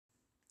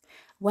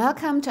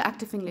Welcome to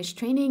Active English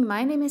Training.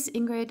 My name is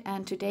Ingrid,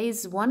 and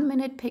today's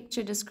 1-minute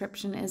picture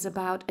description is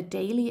about a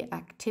daily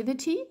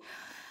activity.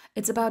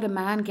 It's about a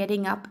man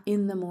getting up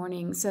in the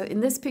morning. So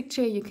in this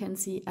picture, you can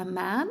see a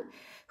man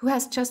who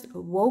has just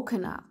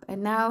woken up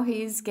and now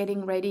he's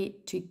getting ready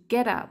to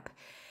get up.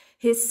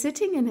 He's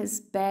sitting in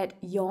his bed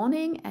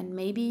yawning, and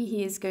maybe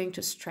he is going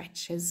to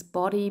stretch his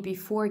body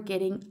before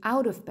getting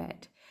out of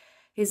bed.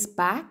 His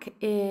back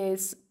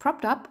is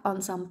propped up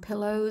on some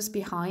pillows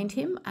behind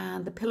him,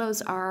 and the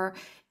pillows are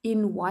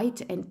in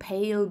white and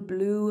pale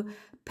blue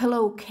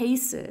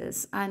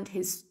pillowcases, and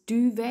his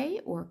duvet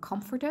or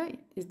comforter,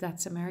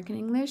 that's American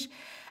English,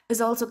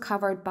 is also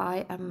covered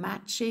by a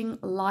matching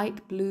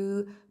light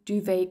blue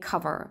duvet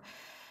cover.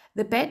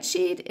 The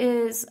bedsheet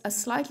is a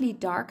slightly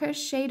darker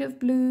shade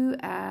of blue,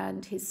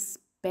 and his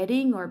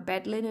bedding or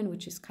bed linen,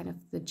 which is kind of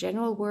the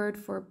general word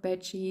for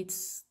bed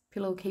sheets,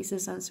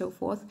 pillowcases and so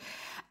forth,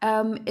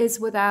 is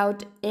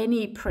without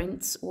any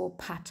prints or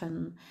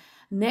pattern.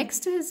 Next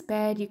to his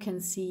bed, you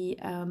can see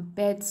a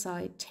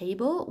bedside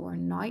table or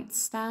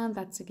nightstand,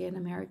 that's again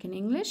American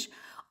English,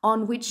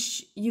 on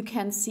which you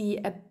can see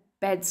a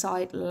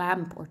bedside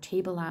lamp or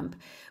table lamp,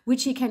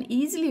 which he can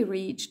easily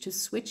reach to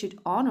switch it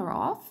on or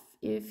off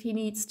if he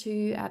needs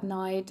to at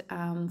night.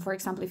 For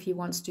example, if he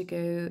wants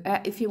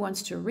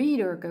to read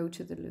or go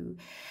to the loo.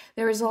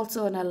 There is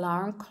also an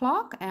alarm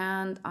clock,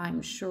 and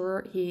I'm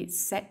sure he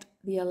set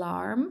the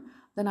alarm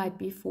the night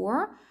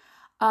before.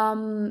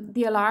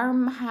 The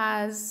alarm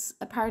has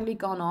apparently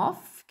gone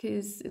off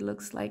because it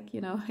looks like,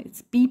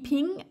 it's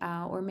beeping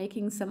or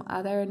making some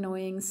other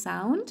annoying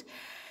sound.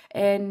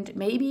 And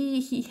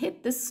maybe he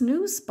hit the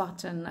snooze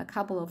button a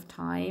couple of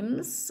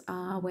times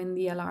when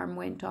the alarm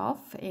went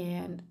off,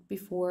 and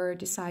before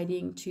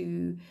deciding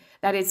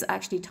that it's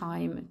actually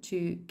time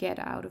to get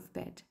out of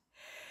bed.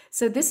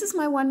 So this is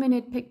my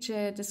 1-minute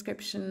picture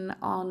description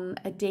on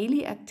a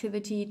daily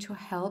activity to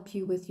help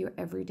you with your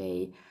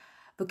everyday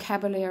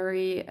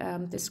vocabulary,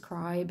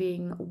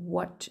 describing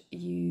what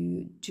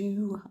you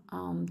do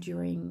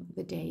during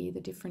the day,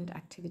 the different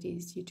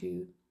activities you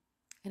do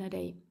in a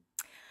day.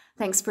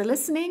 Thanks for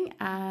listening,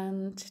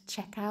 and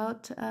check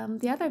out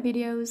the other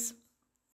videos.